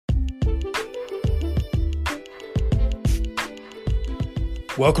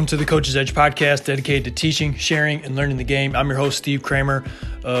Welcome to the Coach's Edge podcast, dedicated to teaching, sharing, and learning the game. I'm your host, Steve Kramer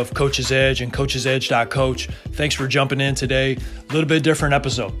of Coach's Edge and coachesedge.coach. Thanks for jumping in today. A little bit different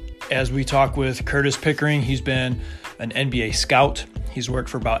episode as we talk with Curtis Pickering. He's been an NBA scout. He's worked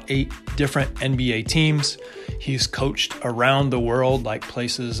for about 8 different NBA teams. He's coached around the world, like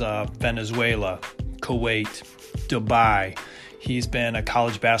places Venezuela, Kuwait, Dubai. He's been a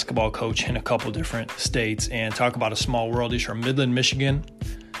college basketball coach in a couple different states. And talk about a small world. He's from Midland, Michigan,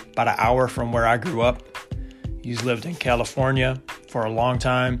 about an hour from where I grew up. He's lived in California for a long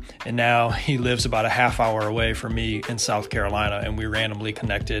time, and now he lives about a half hour away from me in South Carolina, and we randomly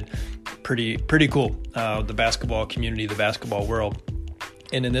connected. Pretty cool, the basketball community, the basketball world.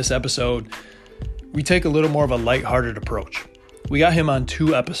 And in this episode, we take a little more of a lighthearted approach. We got him on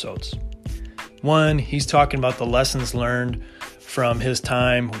 2 episodes. One, he's talking about the lessons learned from his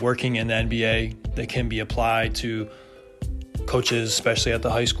time working in the NBA that can be applied to coaches, especially at the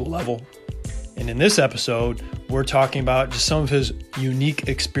high school level. And in this episode, we're talking about just some of his unique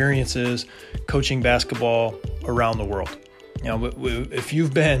experiences coaching basketball around the world. You know, if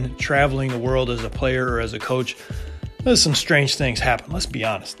you've been traveling the world as a player or as a coach, there's some strange things happen, let's be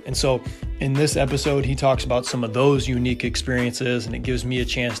honest. And so in this episode, he talks about some of those unique experiences, and it gives me a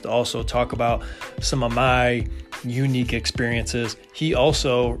chance to also talk about some of my unique experiences. He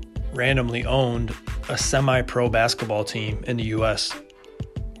also randomly owned a semi-pro basketball team in the U.S.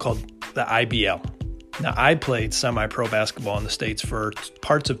 called the IBL. Now, I played semi-pro basketball in the States for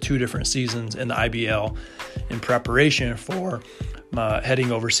parts of 2 different seasons in the IBL in preparation for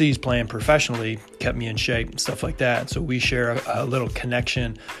heading overseas, playing professionally, kept me in shape and stuff like that. So we share a little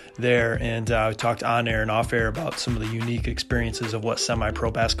connection there, and we talked on air and off air about some of the unique experiences of what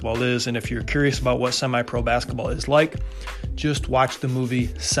semi-pro basketball is. And if you're curious about what semi-pro basketball is like, just watch the movie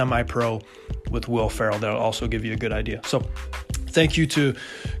Semi-Pro with Will Ferrell. That'll also give you a good idea. So thank you to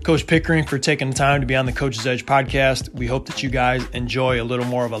Coach Pickering for taking the time to be on the Coach's Edge podcast. We hope that you guys enjoy a little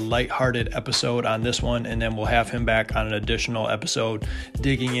more of a lighthearted episode on this one, and then we'll have him back on an additional episode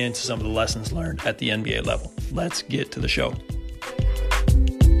digging into some of the lessons learned at the NBA level. Let's get to the show.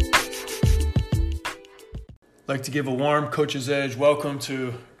 I'd like to give a warm Coach's Edge welcome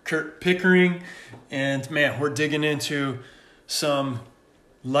to Kurt Pickering. And man, we're digging into some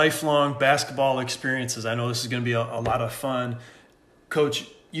lifelong basketball experiences. I know this is going to be a lot of fun. Coach,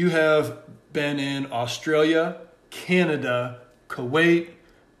 you have been in Australia, Canada, Kuwait,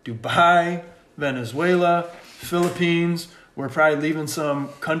 Dubai, Venezuela, Philippines. We're probably leaving some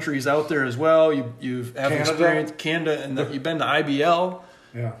countries out there as well. You've experienced Canada, and you've been to IBL.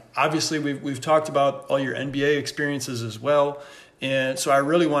 Yeah. Obviously, we've talked about all your NBA experiences as well. And so I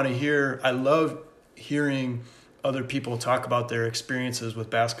really want to hear, I love hearing other people talk about their experiences with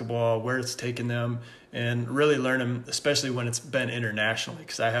basketball, where it's taken them, and really learn them, especially when it's been internationally,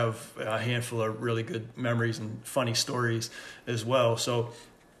 because I have a handful of really good memories and funny stories as well. So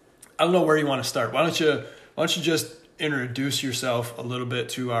I don't know where you want to start. Why don't you just introduce yourself a little bit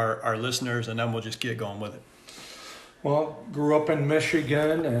to our listeners, and then we'll just get going with it. Well, grew up in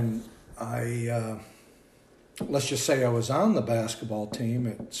Michigan, and I let's just say I was on the basketball team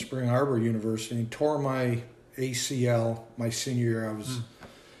at Spring Arbor University, tore my ACL my senior year.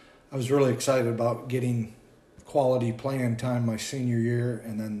 I was really excited about getting quality playing time my senior year,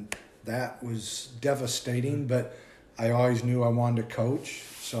 and then that was devastating, but I always knew I wanted to coach.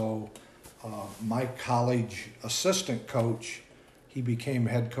 So my college assistant coach, he became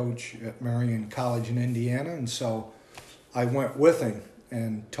head coach at Marion College in Indiana, and so I went with him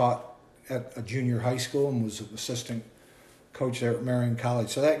and taught at a junior high school and was an assistant coach there at Marion College.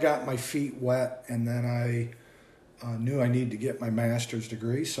 So that got my feet wet, and then I knew I needed to get my master's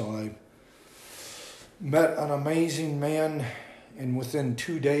degree. So I met an amazing man, and within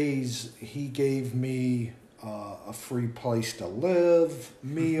 2 days, he gave me a free place to live,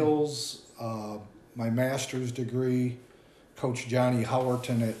 meals, my master's degree, Coach Johnny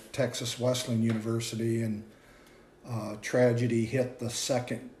Howerton at Texas Wesleyan University, and tragedy hit the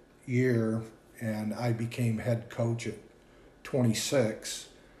second year, and I became head coach at 26.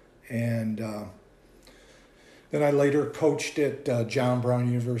 And then I later coached at John Brown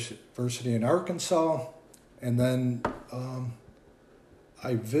University in Arkansas, and then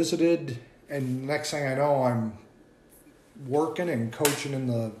I visited, and next thing I know, I'm working and coaching in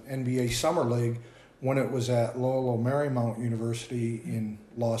the NBA Summer League when it was at Loyola Marymount University in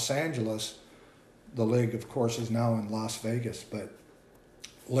Los Angeles. The league, of course, is now in Las Vegas, but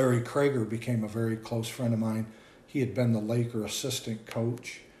Larry Krager became a very close friend of mine. He had been the Laker assistant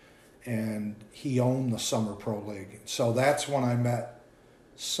coach, and he owned the Summer Pro League. So that's when I met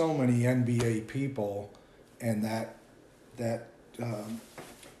so many NBA people, and that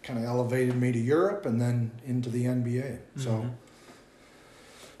kind of elevated me to Europe and then into the NBA. So,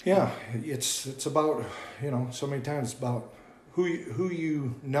 yeah, it's about, so many times it's about who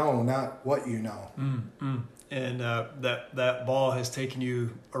you know, not what you know. And that ball has taken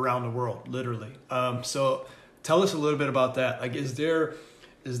you around the world, literally. So tell us a little bit about that. Like, is there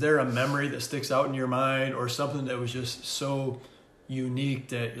a memory that sticks out in your mind, or something that was just so unique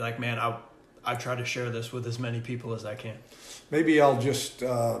that you're like, man, I try to share this with as many people as I can? Maybe I'll just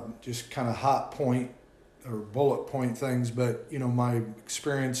kind of hot point or bullet point things, but my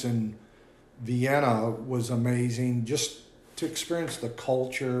experience in Vienna was amazing. Just to experience the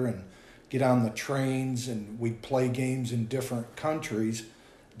culture and get on the trains, and we'd play games in different countries.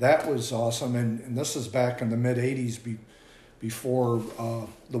 That was awesome. And this is back in the mid-'80s before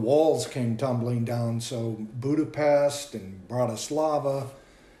the walls came tumbling down. So Budapest and Bratislava,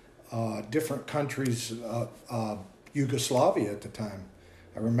 different countries, Yugoslavia at the time.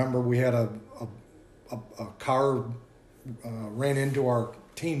 I remember we had a car ran into our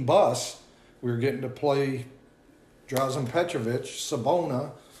team bus. We were getting to play Drazen Petrovic,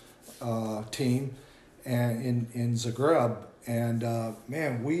 Sabona team, and in Zagreb, and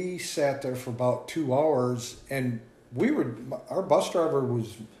man, we sat there for about 2 hours, and our bus driver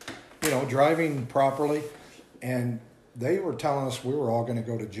was, driving properly, and they were telling us we were all going to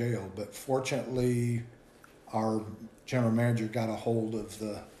go to jail, but fortunately, our general manager got a hold of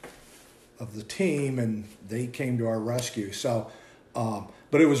the team, and they came to our rescue. So,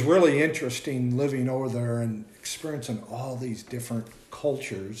 but it was really interesting living over there and experiencing all these different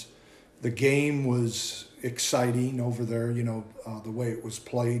cultures. The game was exciting over there, the way it was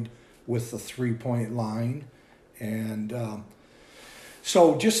played with the 3-point line. And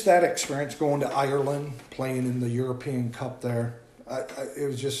so just that experience, going to Ireland, playing in the European Cup there, it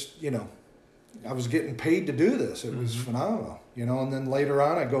was just, I was getting paid to do this. It was phenomenal, and then later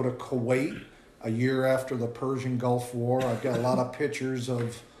on I go to Kuwait a year after the Persian Gulf War. I've got a lot of pictures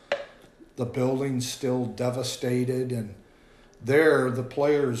of the buildings still devastated, and there the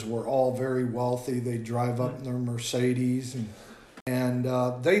players were all very wealthy. They drive up in their Mercedes, and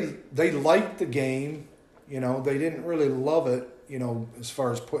they liked the game. They didn't really love it, as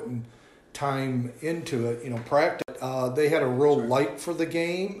far as putting time into it, practice. They had a real light for the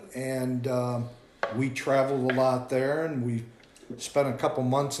game, and we traveled a lot there, and we spent a couple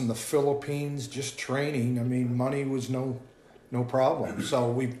months in the Philippines just training. I mean, money was no problem.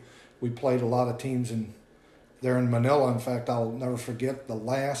 So we played a lot of teams there in Manila. In fact, I'll never forget the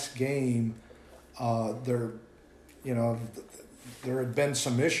last game. There had been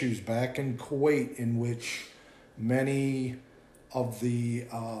some issues back in Kuwait in which many of the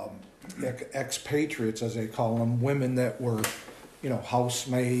expatriates, as they call them, women that were,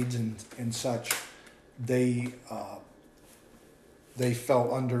 housemaids and such, they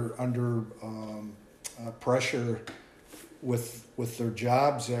felt under pressure with their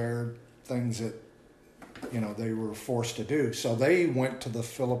jobs there, things that they were forced to do. So they went to the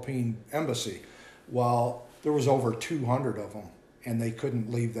Philippine embassy. Well, there was over 200 of them, and they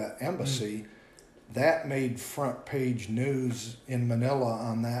couldn't leave that embassy. That made front page news in Manila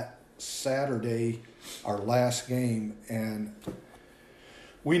on that Saturday, our last game, and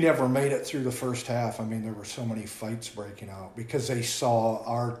we never made it through the first half. I mean, there were so many fights breaking out because they saw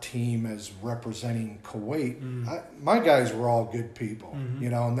our team as representing Kuwait. My guys were all good people,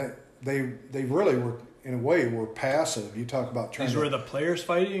 and they really were, in a way, were passive. You talk about trying. These were the players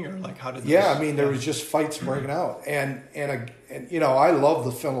fighting, or like how did? Yeah, I mean, there was just fights breaking out, and I love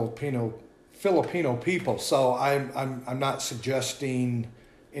the Filipino people, so I'm not suggesting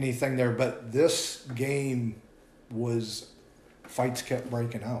anything there, but this game was. Fights kept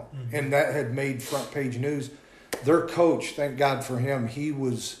breaking out, and that had made front page news. Their coach, thank God for him, he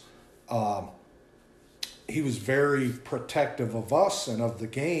was very protective of us and of the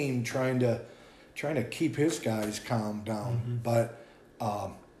game, trying to keep his guys calmed down. But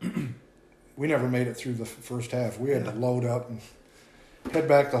we never made it through the first half. We had to load up and head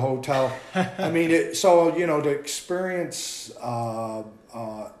back to the hotel. I mean, to experience,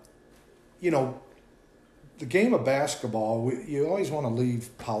 the game of basketball, you always want to leave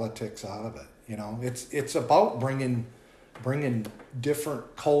politics out of it. It's about bringing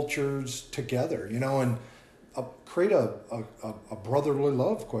different cultures together, and create a brotherly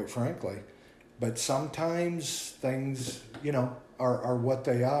love, quite frankly. But sometimes things, are what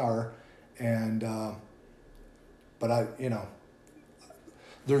they are, and but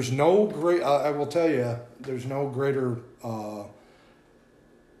there's no great. I will tell you, there's no greater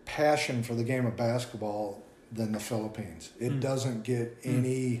passion for the game of basketball than the Philippines. It doesn't get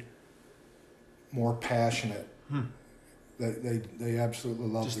any more passionate They absolutely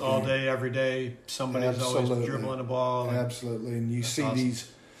love just the all game. day, every day. Somebody's always dribbling the ball. Absolutely, and you see awesome.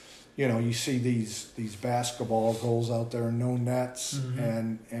 these, you see these basketball goals out there, no nets,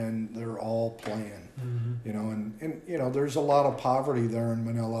 and they're all playing. And there's a lot of poverty there in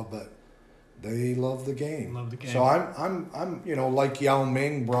Manila, but they love the game. So I'm like Yao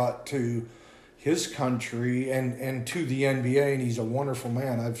Ming brought to his country and to the NBA, and he's a wonderful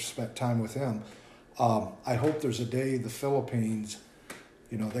man. I've spent time with him. I hope there's a day the Philippines,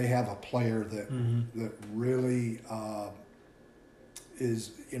 they have a player that really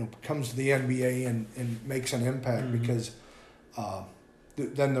comes to the NBA and makes an impact because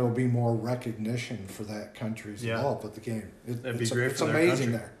then there will be more recognition for that country's love of the game. That'd be great. It's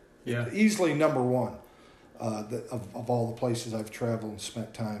amazing there. Yeah, easily number one of all the places I've traveled and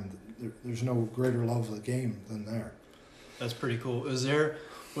spent time. There's no greater love of the game than there. That's pretty cool. Was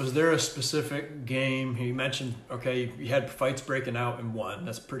there a specific game? He mentioned, okay, you had fights breaking out in one.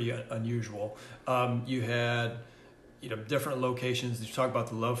 That's pretty unusual. You had, different locations. You talk about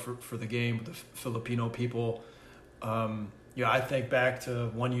the love for the game with the Filipino people. I think back to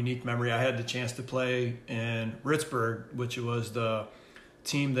one unique memory. I had the chance to play in Ritzburg, which was the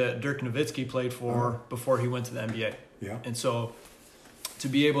team that Dirk Nowitzki played for before he went to the NBA. Yeah. And so to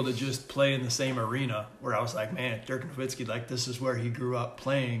be able to just play in the same arena where I was like, man, Dirk Nowitzki, this is where he grew up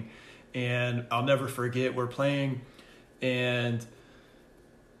playing. And I'll never forget, we're playing, and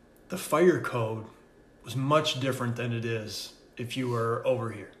the fire code was much different than it is if you were over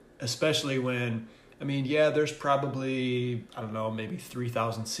here, especially when, there's probably, I don't know, maybe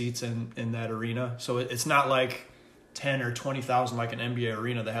 3,000 seats in that arena. So it's not like 10 or 20,000 like an NBA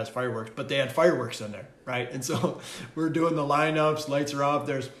arena that has fireworks, but they had fireworks in there, right? And so we're doing the lineups, lights are off,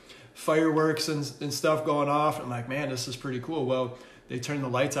 there's fireworks and stuff going off. I'm like, man, this is pretty cool. Well, they turn the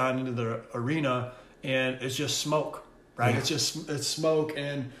lights on into the arena and it's just smoke, right? Yeah. It's smoke.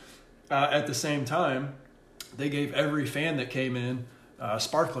 And at the same time, they gave every fan that came in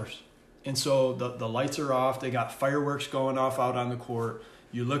sparklers. And so the lights are off. They got fireworks going off out on the court.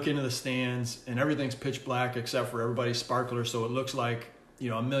 You look into the stands, and everything's pitch black except for everybody's sparklers, so it looks like,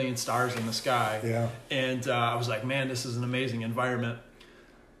 a million stars in the sky. Yeah. And I was like, man, this is an amazing environment.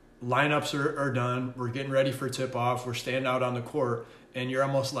 Lineups are done. We're getting ready for tip-off. We're standing out on the court, and you're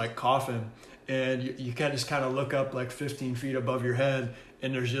almost like coughing. And you can just kind of look up like 15 feet above your head,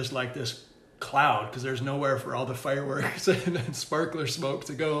 and there's just like this cloud because there's nowhere for all the fireworks and sparkler smoke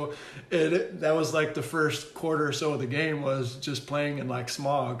to go. And that was like the first quarter or so of the game was just playing in like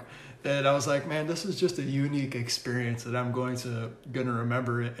smog. And I was like, man, this is just a unique experience that I'm going to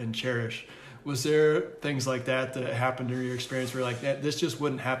remember and cherish. Was there things like that happened during your experience where like that this just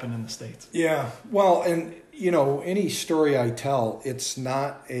wouldn't happen in the States? Yeah. Well, and any story I tell, it's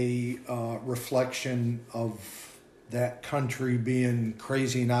not a reflection of that country being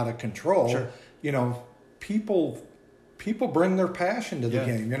crazy and out of control. Sure. People bring their passion to the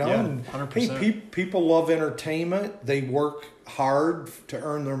game, and 100%. Hey, people love entertainment. They work hard to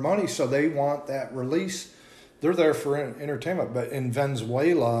earn their money, so they want that release. They're there for entertainment. But in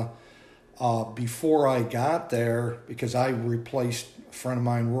Venezuela, before I got there, because I replaced a friend of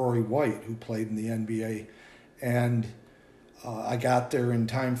mine, Rory White, who played in the NBA, and I got there in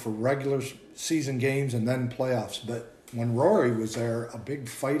time for regular season games and then playoffs. But when Rory was there, a big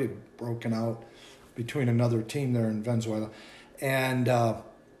fight had broken out between another team there in Venezuela, and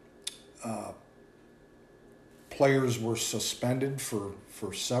players were suspended for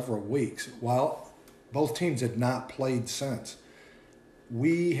several weeks. While both teams had not played since.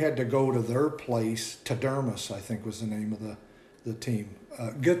 We had to go to their place, Tadermas, I think was the name of the team,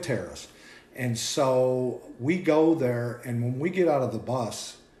 Gutierrez. And so we go there, and when we get out of the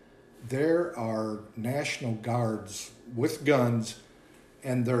bus, there are National Guards with guns,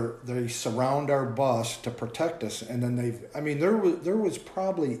 and they surround our bus to protect us. And then there was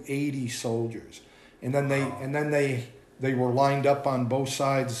probably 80 soldiers, and then they were lined up on both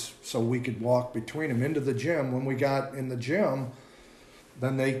sides so we could walk between them into the gym. When we got in the gym,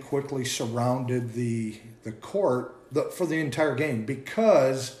 then they quickly surrounded the court for the entire game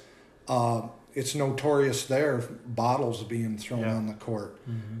because it's notorious there, bottles being thrown on the court.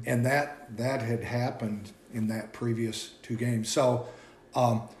 Mm-hmm. And that had happened in that previous two games. So,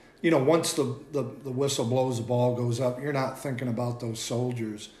 once the whistle blows, the ball goes up, you're not thinking about those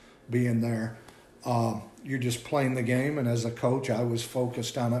soldiers being there. You're just playing the game, and as a coach, I was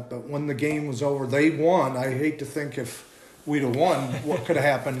focused on it. But when the game was over, they won. I hate to think if we'd have won, what could have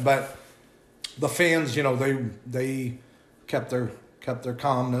happened. But the fans, they kept their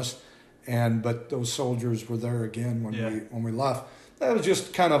calmness, but those soldiers were there again when we left. That was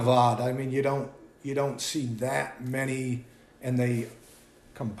just kind of odd. I mean, you don't you don't see that many, and they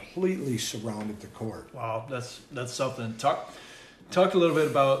completely surrounded the court. Wow, that's something. Talk a little bit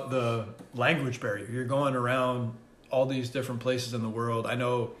about the language barrier. You're going around all these different places in the world. I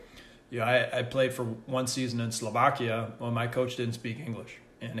know, I played for one season in Slovakia. Well, my coach didn't speak English,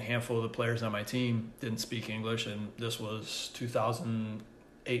 and a handful of the players on my team didn't speak English, and this was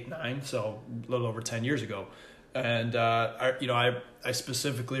 2008-9, so a little over 10 years ago. And I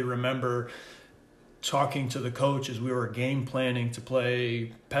specifically remember talking to the coach as we were game planning to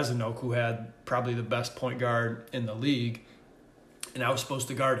play Pezinok, who had probably the best point guard in the league, and I was supposed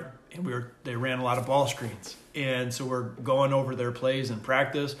to guard him. And they ran a lot of ball screens, and so we're going over their plays in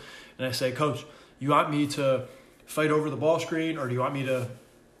practice. And I say, Coach, you want me to fight over the ball screen, or do you want me to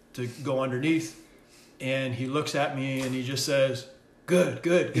go underneath? And he looks at me and he just says, Good.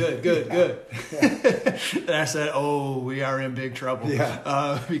 And I said, oh, we are in big trouble,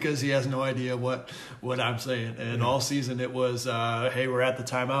 because he has no idea what I'm saying. And all season it was, hey, we're at the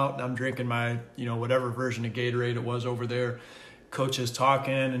timeout, and I'm drinking my, whatever version of Gatorade it was over there. Coach is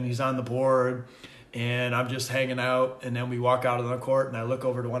talking, and he's on the board, and I'm just hanging out. And then we walk out on the court, and I look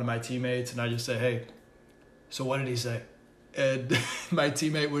over to one of my teammates, and I just say, hey, so what did he say? And my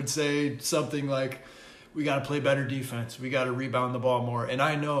teammate would say something like, we got to play better defense. We got to rebound the ball more. And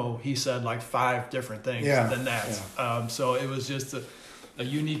I know he said like 5 different things than that. Yeah. So it was just a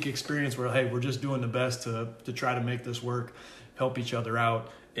unique experience where, hey, we're just doing the best to try to make this work, help each other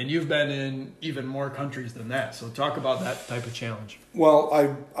out. And you've been in even more countries than that. So talk about that type of challenge.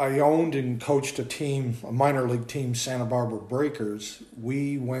 Well, I owned and coached a minor league team, Santa Barbara Breakers.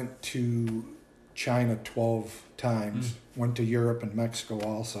 We went to China 12 times, went to Europe and Mexico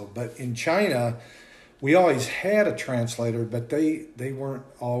also. But in China, we always had a translator, but they weren't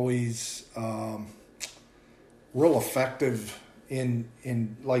always real effective in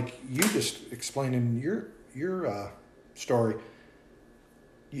like you just explained in your story.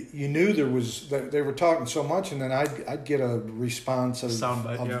 You knew they were talking so much, and then I'd get a response of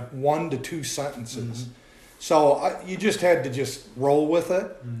soundbite, 1 to 2 sentences. Mm-hmm. So you just had to just roll with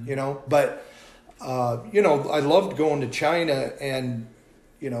it, But I loved going to China, and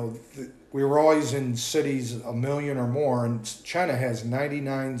we were always in cities 1 million or more, and China has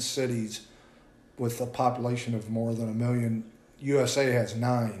 99 cities with a population of more than 1 million. USA has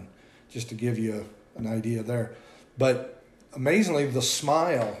 9, just to give you an idea there. But amazingly, the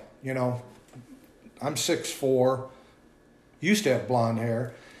smile, I'm 6'4", used to have blonde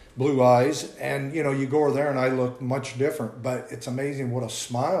hair, blue eyes, and, you go over there and I look much different, but it's amazing what a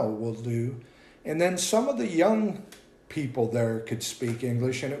smile will do. And then some of the young people there could speak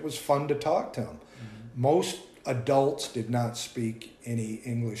English, and it was fun to talk to them. Mm-hmm. Most adults did not speak any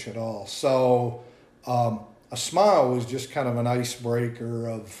English at all. So a smile was just kind of an icebreaker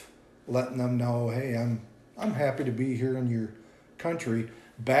of letting them know, hey, I'm happy to be here in your country.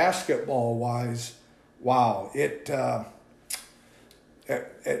 Basketball-wise, wow.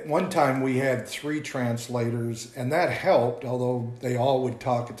 At one time we had 3 translators, and that helped, although they all would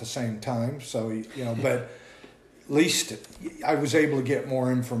talk at the same time. So, but at least I was able to get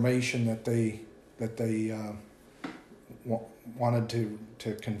more information that they wanted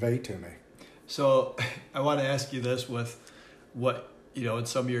to convey to me. So I want to ask you this with what, in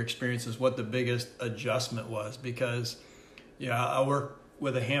some of your experiences, what the biggest adjustment was, because, I work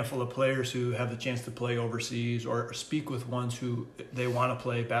with a handful of players who have the chance to play overseas, or speak with ones who they want to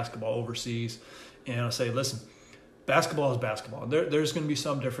play basketball overseas. And I'll say, listen, basketball is basketball. There's going to be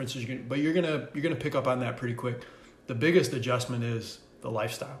some differences, but you're going to pick up on that pretty quick. The biggest adjustment is the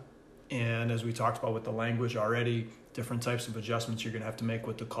lifestyle. And as we talked about with the language already, different types of adjustments you're going to have to make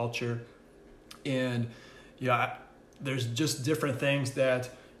with the culture. And there's just different things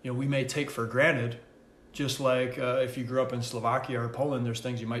that we may take for granted. Just like if you grew up in Slovakia or Poland, there's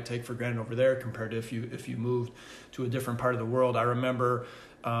things you might take for granted over there compared to if you moved to a different part of the world. I remember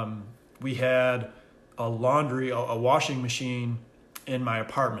we had a washing machine in my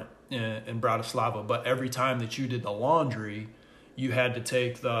apartment in Bratislava, but every time that you did the laundry, you had to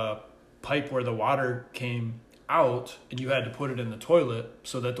take the pipe where the water came out and you had to put it in the toilet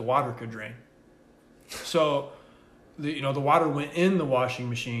so that the water could drain. So the water went in the washing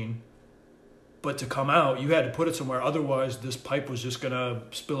machine, but to come out, you had to put it somewhere. Otherwise, this pipe was just going to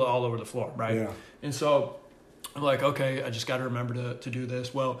spill it all over the floor, right? Yeah. And so I'm like, okay, I just got to remember to do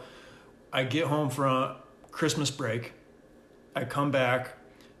this. Well, I get home from Christmas break. I come back,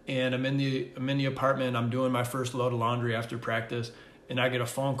 and I'm in the apartment. I'm doing my first load of laundry after practice, and I get a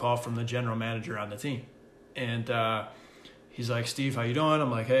phone call from the general manager on the team. And he's like, Steve, how you doing?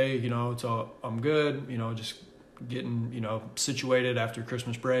 I'm like, hey, I'm good, just getting, situated after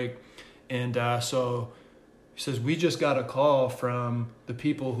Christmas break. And so he says, we just got a call from the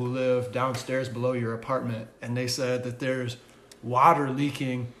people who live downstairs below your apartment, and they said that there's water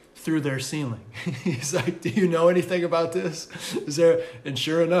leaking through their ceiling. He's like, do you know anything about this? Is there? And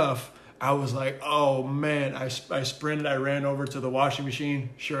sure enough, I was like, oh man, I sprinted, I ran over to the washing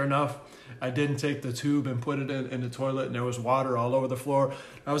machine. Sure enough, I didn't take the tube and put it in the toilet, and there was water all over the floor.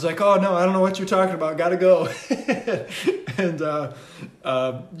 I was like, oh no, I don't know what you're talking about. Gotta go. And,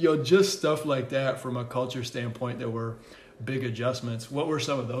 just stuff like that from a culture standpoint that were big adjustments. What were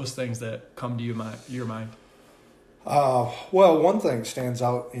some of those things that come to your mind? Well, one thing stands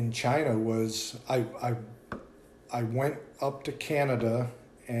out in China was I went up to Canada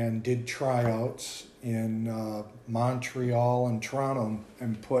and did tryouts in Montreal and Toronto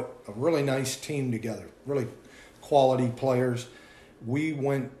and put a really nice team together, really quality players. We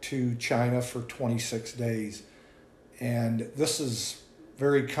went to China for 26 days, and this is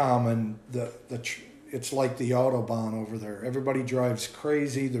very common. It's like the Autobahn over there. Everybody drives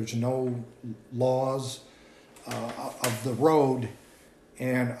crazy. There's no laws of the road,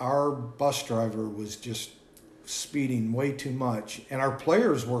 and our bus driver was just speeding way too much, and our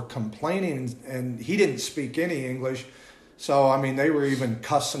players were complaining, and he didn't speak any English, so I mean they were even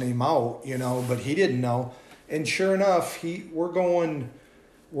cussing him out, but he didn't know. And sure enough, we're going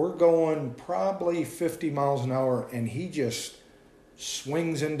probably 50 miles an hour, and he just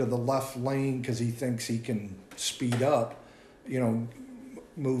swings into the left lane because he thinks he can speed up,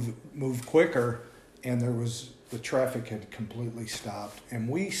 move quicker, and the traffic had completely stopped, and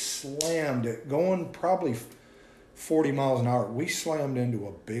we slammed it going probably 40 miles an hour. We slammed into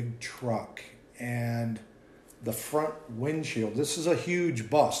a big truck, and the front windshield, this is a huge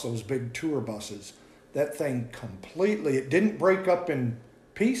bus, those big tour buses, that thing completely, it didn't break up in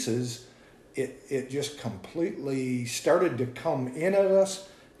pieces, it just completely started to come in at us,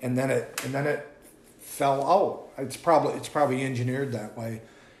 and then it fell out. It's probably engineered that way.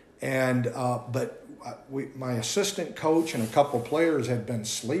 And but my assistant coach and a couple players had been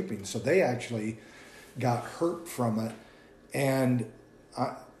sleeping, so they actually got hurt from it, and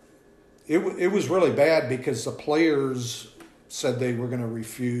it was really bad because the players said they were going to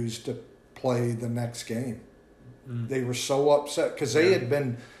refuse to play the next game. They were so upset because they had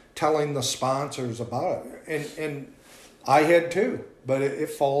been telling the sponsors about it, and I had too, but it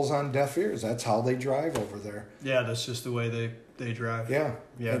falls on deaf ears. That's how they drive over there. Yeah, that's just the way they drive. Yeah.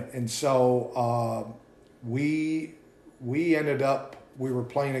 And so we ended up, we were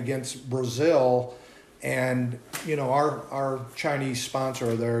playing against Brazil, and our Chinese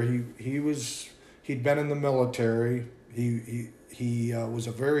sponsor there, he'd been in the military. He was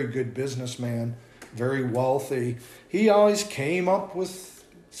a very good businessman, very wealthy. He always came up with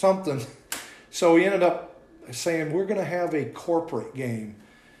something. So he ended up saying, we're going to have a corporate game.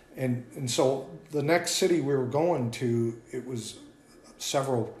 And so the next city we were going to, it was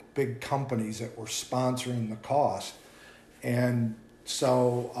several big companies that were sponsoring the cost. And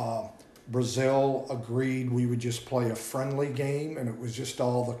so Brazil agreed we would just play a friendly game, and it was just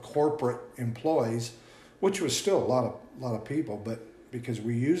all the corporate employees, which was still a lot of people, but because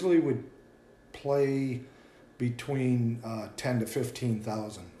we usually would play between 10 to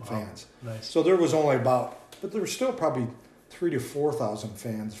 15,000 fans. Wow, nice. So there was only but there was still probably 3,000 to 4,000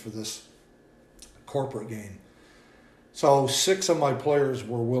 fans for this corporate game. So 6 of my players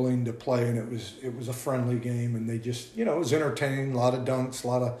were willing to play, and it was a friendly game, and they just, it was entertaining, a lot of dunks,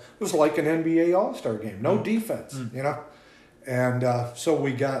 it was like an NBA All-Star game, no defense, And so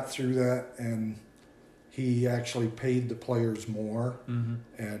we got through that, and he actually paid the players more,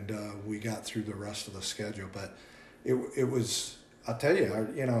 and we got through the rest of the schedule. But it was, I'll tell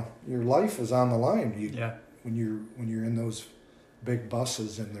you, your life is on the line. When you're in those big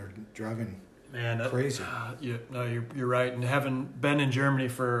buses and they're driving. Man, crazy. You're right. And having been in Germany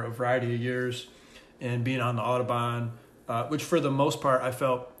for a variety of years and being on the Autobahn, which for the most part I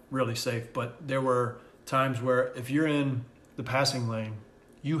felt really safe, but there were times where if you're in the passing lane,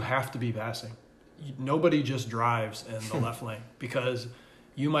 you have to be passing. Nobody just drives in the left lane, because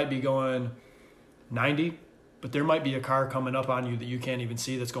you might be going 90, but there might be a car coming up on you that you can't even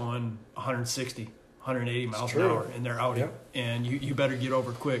see that's going 160, 180 miles an hour, and they're out. Yep. And you better get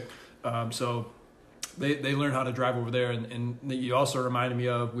over quick. So they learn how to drive over there. And you also reminded me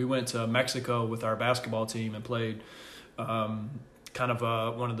of, we went to Mexico with our basketball team and played kind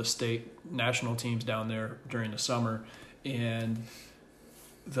of one of the state national teams down there during the summer. And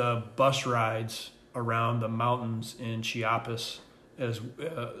the bus rides around the mountains in Chiapas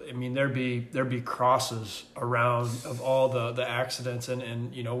there'd be crosses around of all the accidents,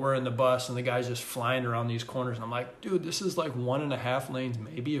 and we're in the bus and the guy's just flying around these corners, and I'm like, dude, this is like 1.5 lanes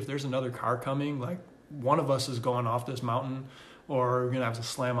maybe. If there's another car coming, like one of us is going off this mountain, or we're gonna have to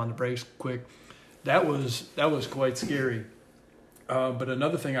slam on the brakes quick. That was quite scary. But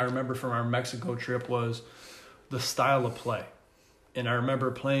another thing I remember from our Mexico trip was the style of play, and I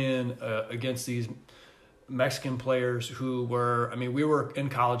remember playing against these Mexican players who were, we were in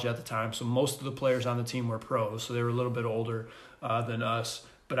college at the time, so most of the players on the team were pros, so they were a little bit older than us.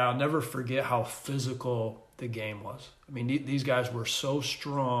 But I'll never forget how physical the game was. These guys were so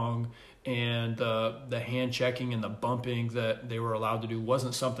strong, and the hand checking and the bumping that they were allowed to do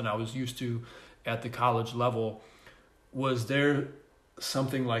wasn't something I was used to at the college level. Was there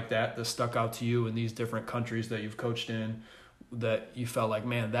something like that stuck out to you in these different countries that you've coached in, that you felt like,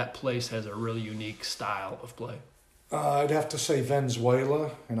 man, that place has a really unique style of play? I'd have to say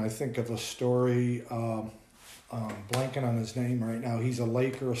Venezuela, and I think of a story, blanking on his name right now. He's a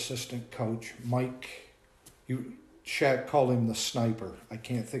Laker assistant coach, Mike. Shaq called him the Sniper. I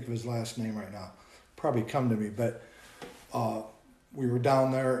can't think of his last name right now. Probably come to me, but we were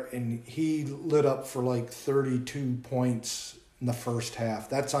down there, and he lit up for like 32 points in the first half.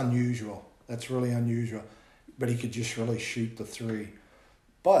 That's unusual. That's really unusual. But he could just really shoot the three.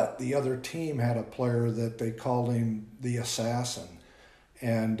 But the other team had a player that they called him the Assassin,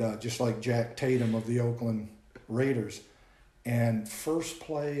 and just like Jack Tatum of the Oakland Raiders. And first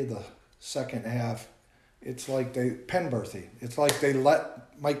play of the second half, it's like it's like they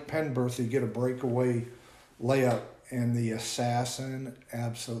let Mike Penberthy get a breakaway layup, and the Assassin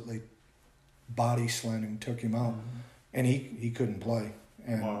absolutely body slammed him, took him out, and he couldn't play.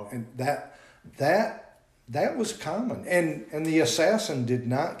 And wow. And that was common. And the Assassin did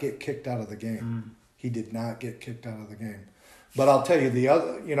not get kicked out of the game. He did not get kicked out of the game. But I'll tell you, the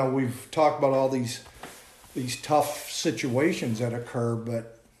other, we've talked about all these tough situations that occur,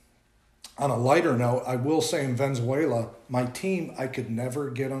 but on a lighter note, I will say in Venezuela, my team, I could never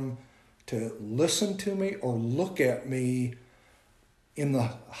get them to listen to me or look at me in the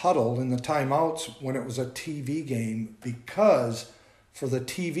huddle, in the timeouts, when it was a TV game, because for the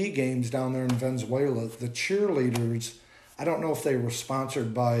TV games down there in Venezuela, the cheerleaders, I don't know if they were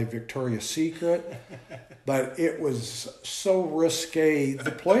sponsored by Victoria's Secret, but it was so risque.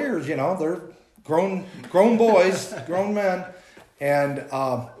 The players, they're grown boys, grown men, and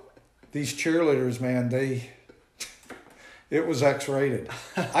these cheerleaders, man, it was X-rated.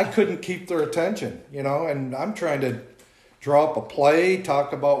 I couldn't keep their attention, and I'm trying to draw up a play,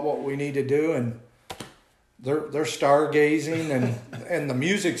 talk about what we need to do, and they're stargazing, and the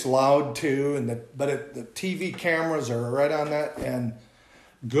music's loud too, but the TV cameras are right on that, and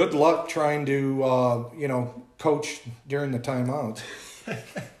good luck trying to coach during the timeouts.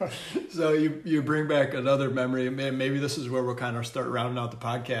 So you bring back another memory. Maybe this is where we'll kind of start rounding out the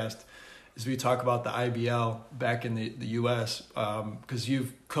podcast, as we talk about the IBL back in the U.S. Because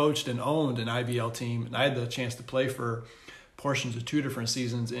you've coached and owned an IBL team, and I had the chance to play for portions of 2 different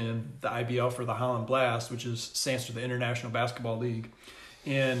seasons in the IBL for the Holland Blast, which stands for the International Basketball League.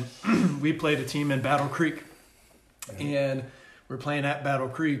 And we played a team in Battle Creek, and we're playing at Battle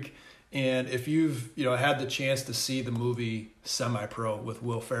Creek. And if you've had the chance to see the movie Semi-Pro with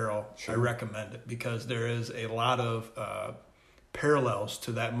Will Ferrell, sure, I recommend it, because there is a lot of parallels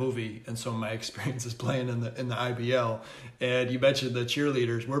to that movie, and so my experience is playing in the IBL. And you mentioned the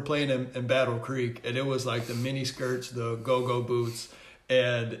cheerleaders. We're playing in Battle Creek, and it was like the mini skirts, the go-go boots,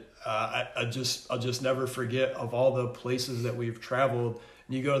 and I'll just never forget, of all the places that we've traveled.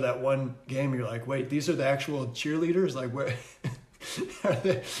 And you go to that one game, you're like, wait, these are the actual cheerleaders? Like, where? Are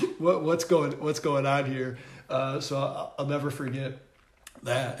they, what's going on here? So I'll never forget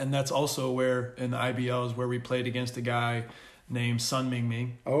that. And that's also where in the IBL is where we played against a guy named Sun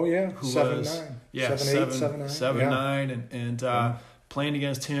Ming. Oh yeah, who 7'9". was 7'9", and playing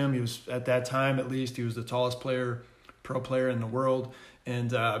against him, he was, at that time at least, he was the tallest pro player in the world,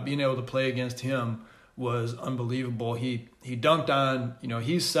 and being able to play against him was unbelievable. He dunked on,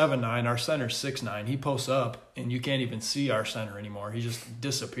 he's 7'9", our center's 6'9". He posts up, and you can't even see our center anymore. He just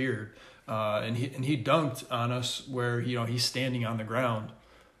disappeared, and he dunked on us where he's standing on the ground,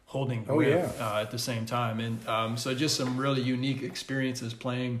 holding the rim at the same time. And so just some really unique experiences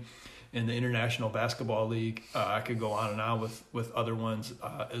playing in the International Basketball League. I could go on and on with other ones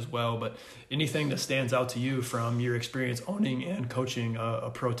as well. But anything that stands out to you from your experience owning and coaching a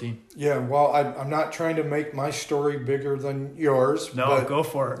pro team? Yeah, well, I'm not trying to make my story bigger than yours. No, but, go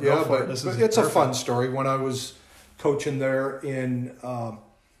for it. Yeah, but it's perfect. A fun story. When I was coaching there in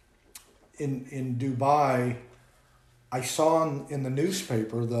Dubai, I saw in the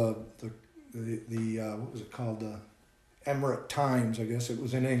newspaper the what was it called, the Emirate Times, I guess it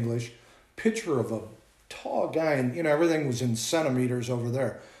was in English, picture of a tall guy, and everything was in centimeters over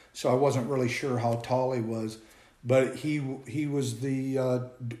there, so I wasn't really sure how tall he was, but he was the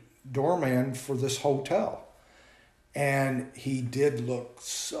doorman for this hotel, and he did look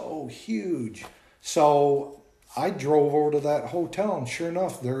so huge. So I drove over to that hotel, and sure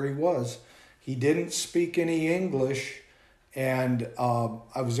enough, there he was. He didn't speak any English. And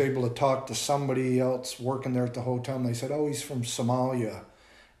I was able to talk to somebody else working there at the hotel, and they said, "Oh, he's from Somalia."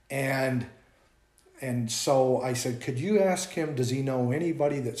 And so I said, "Could you ask him, does he know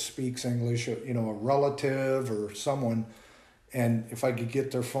anybody that speaks English, a relative or someone, and if I could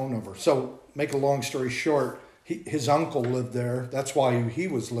get their phone number?" So make a long story short, his uncle lived there. That's why he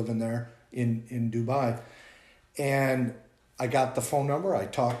was living there in Dubai. And I got the phone number. I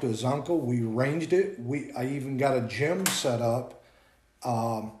talked to his uncle. We arranged it. I even got a gym set up.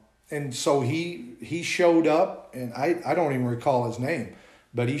 And so he showed up, and I don't even recall his name,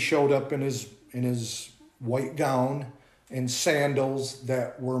 but he showed up in his white gown and sandals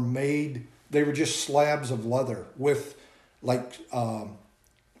that were made. They were just slabs of leather with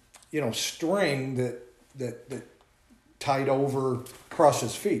string that tied over across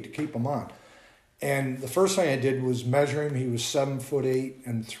his feet to keep them on. And the first thing I did was measure him. He was 7'8"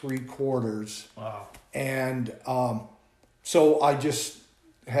 3/4. Wow. And so I just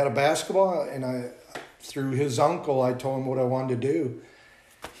had a basketball, and through his uncle, I told him what I wanted to do.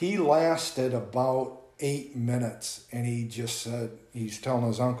 He lasted about 8 minutes, and he just said, he's telling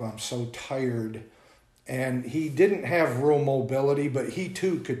his uncle, "I'm so tired." And he didn't have real mobility, but he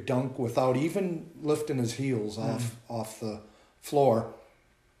too could dunk without even lifting his heels off the floor.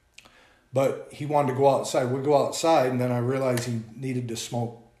 But he wanted to go outside. We go outside, and then I realized he needed to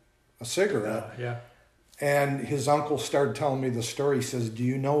smoke a cigarette. Yeah. And his uncle started telling me the story. He says, "Do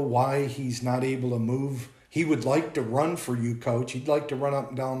you know why he's not able to move? He would like to run for you, coach. He'd like to run up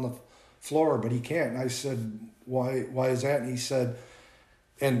and down the floor, but he can't." And I said, why is that? And he said,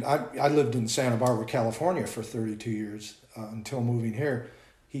 and I lived in Santa Barbara, California for 32 years until moving here.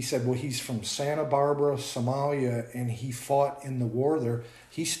 He said, "Well, he's from Santa Barbara, Somalia, and he fought in the war there.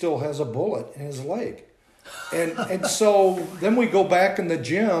 He still has a bullet in his leg." And so then we go back in the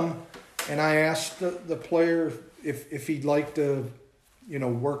gym, and I asked the player if he'd like to,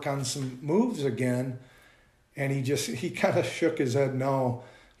 work on some moves again. And he kind of shook his head no.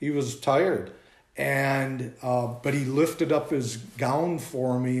 He was tired. And but he lifted up his gown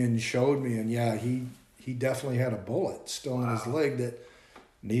for me and showed me, and yeah, he definitely had a bullet still in his leg that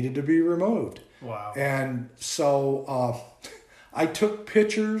needed to be removed. Wow. And so I took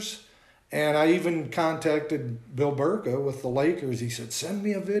pictures, and I even contacted Bill Burka with the Lakers. He said, "Send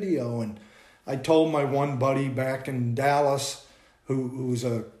me a video." And I told my one buddy back in Dallas, who's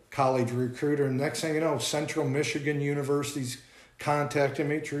a college recruiter, and next thing you know, Central Michigan University's contacted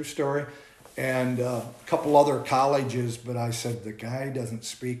me, true story, and a couple other colleges. But I said, "The guy doesn't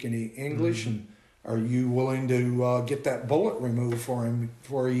speak any English, and are you willing to get that bullet removed for him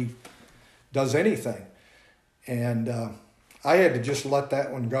before he does anything?" And I had to just let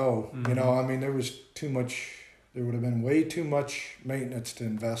that one go. Mm-hmm. There was too much. There would have been way too much maintenance to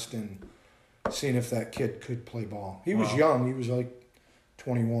invest in seeing if that kid could play ball. He was young. He was like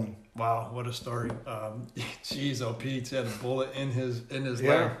 21. Wow, what a story. Geez, Pete had a bullet in his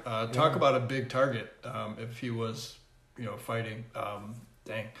leg. Talk about a big target if he was, fighting.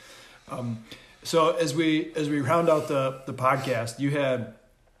 Dang. So as we round out the podcast, you had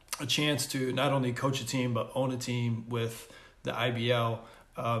a chance to not only coach a team but own a team with the IBL.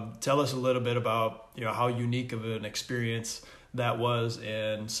 Tell us a little bit about how unique of an experience that was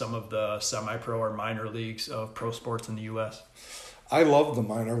in some of the semi-pro or minor leagues of pro sports in the U.S. I love the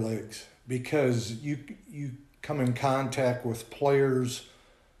minor leagues because you come in contact with players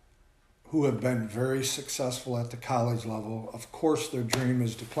who have been very successful at the college level. Of course, their dream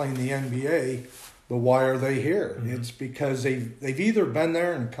is to play in the NBA, but why are they here? Mm-hmm. It's because they've either been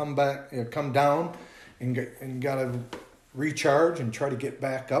there and come down and got to recharge and try to get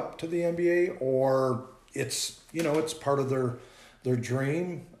back up to the NBA, or it's part of their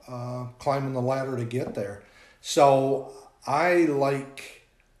dream, climbing the ladder to get there. So I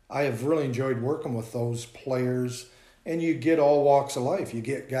have really enjoyed working with those players, and you get all walks of life. You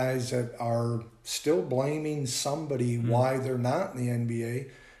get guys that are still blaming somebody why they're not in the NBA.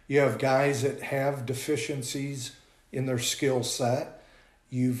 You have guys that have deficiencies in their skill set.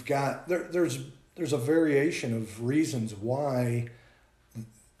 You've got there's a variation of reasons why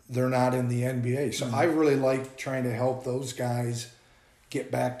they're not in the NBA. So I really like trying to help those guys get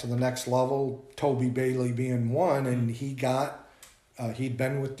back to the next level. Toby Bailey being one, and he'd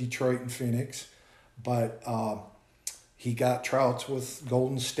been with Detroit and Phoenix, but he got trouts with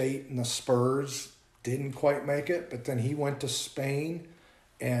Golden State and the Spurs. Didn't quite make it, but then he went to Spain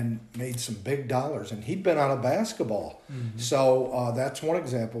and made some big dollars, and he'd been out of basketball. Mm-hmm. So that's one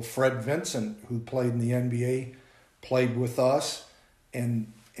example. Fred Vincent, who played in the NBA, played with us,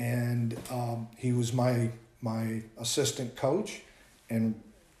 and he was my assistant coach. And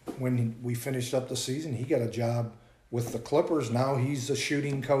when we finished up the season, he got a job with the Clippers. Now he's a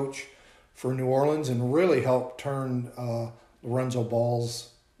shooting coach for New Orleans and really helped turn Lorenzo Ball's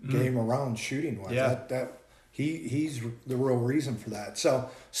game around shooting-wise. Yeah. He's the real reason for that. So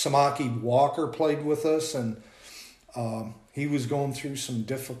Samaki Walker played with us, and he was going through some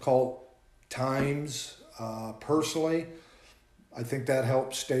difficult times personally. I think that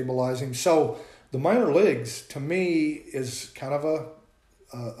helped stabilize him. So the minor leagues, to me, is kind of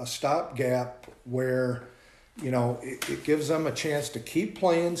a stopgap where, it gives them a chance to keep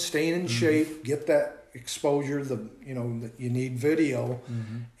playing, staying in shape, get that exposure, that you need video,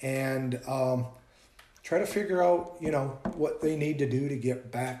 and try to figure out, what they need to do to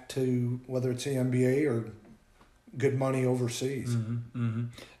get back to whether it's the NBA or good money overseas.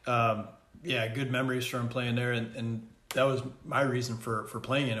 Good memories from playing there, and that was my reason for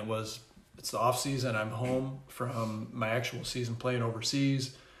playing in it. It's the off season. I'm home from my actual season playing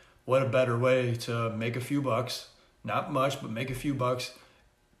overseas. What a better way to make a few bucks, not much, but make a few bucks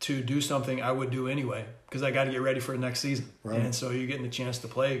to do something I would do anyway, because I got to get ready for the next season. Right. And so you're getting the chance to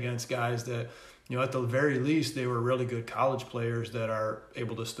play against guys that, at the very least, they were really good college players that are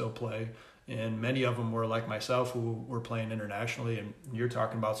able to still play. And many of them were like myself, who were playing internationally. And you're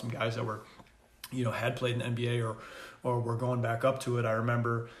talking about some guys that were, had played in the NBA or were going back up to it. I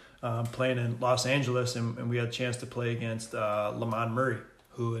remember playing in Los Angeles, and we had a chance to play against Lamont Murray,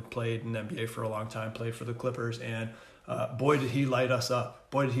 who had played in the NBA for a long time, played for the Clippers, and boy, did he light us up.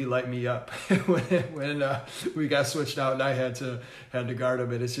 Boy, did he light me up when we got switched out and I had to guard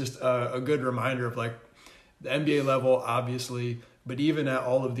him. And it's just a good reminder of, like, the NBA level, obviously, but even at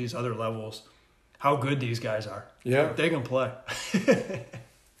all of these other levels, how good these guys are. Yeah. They can play.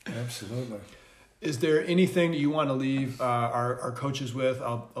 Absolutely. Is there anything that you want to leave our coaches with?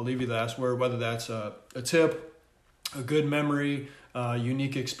 I'll leave you the last word, whether that's a tip, a good memory,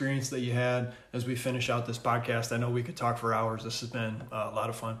 unique experience that you had as we finish out this podcast. I know we could talk for hours. This has been a lot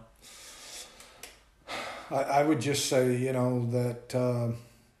of fun. I would just say, that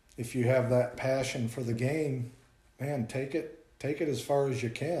if you have that passion for the game, man, take it as far as you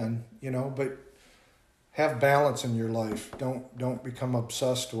can, but have balance in your life. Don't become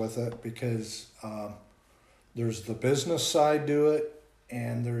obsessed with it, because there's the business side to it,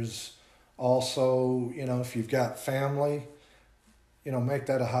 and there's also, if you've got family, make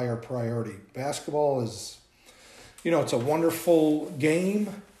that a higher priority. Basketball is, it's a wonderful game,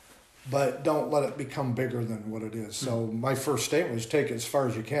 but don't let it become bigger than what it is. So my first statement was take it as far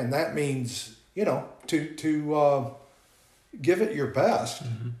as you can. That means, to give it your best,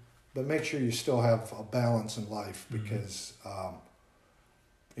 but make sure you still have a balance in life, because,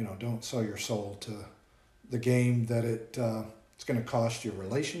 don't sell your soul to the game that it's going to cost you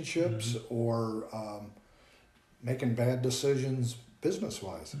relationships or making bad decisions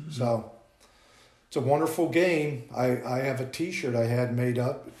business-wise. So it's a wonderful game. I have a T-shirt I had made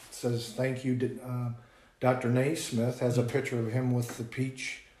up. It says, "Thank you, Dr. Naismith." Has a picture of him with the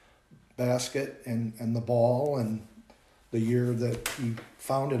peach basket and the ball, and the year that he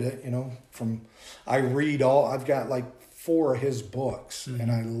founded it. I've got like 4 of his books,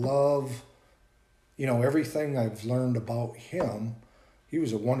 and I love, everything I've learned about him. He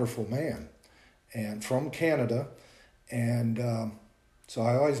was a wonderful man, and from Canada, and so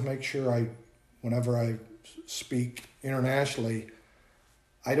I always make sure whenever I speak internationally,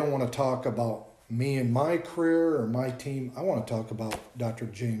 I don't want to talk about me and my career or my team. I want to talk about Dr.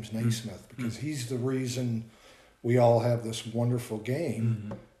 James Naismith, because he's the reason we all have this wonderful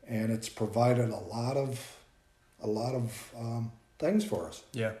game, and it's provided a lot of things for us.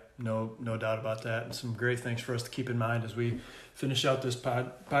 Yeah, no doubt about that. And some great things for us to keep in mind as we finish out this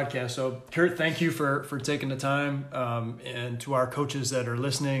podcast. So, Kurt, thank you for taking the time. And to our coaches that are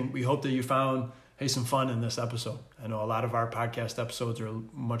listening, we hope that you found some fun in this episode. I know a lot of our podcast episodes are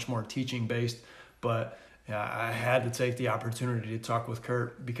much more teaching based, but I had to take the opportunity to talk with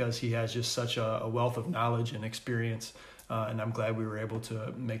Kurt because he has just such a wealth of knowledge and experience. And I'm glad we were able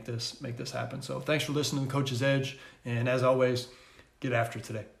to make this happen. So thanks for listening to Coach's Edge. And as always, get after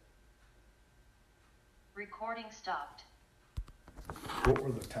today. Recording stopped. What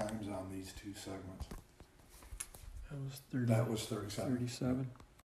were the times on these 2 segments? That was 30, That was 37. 37.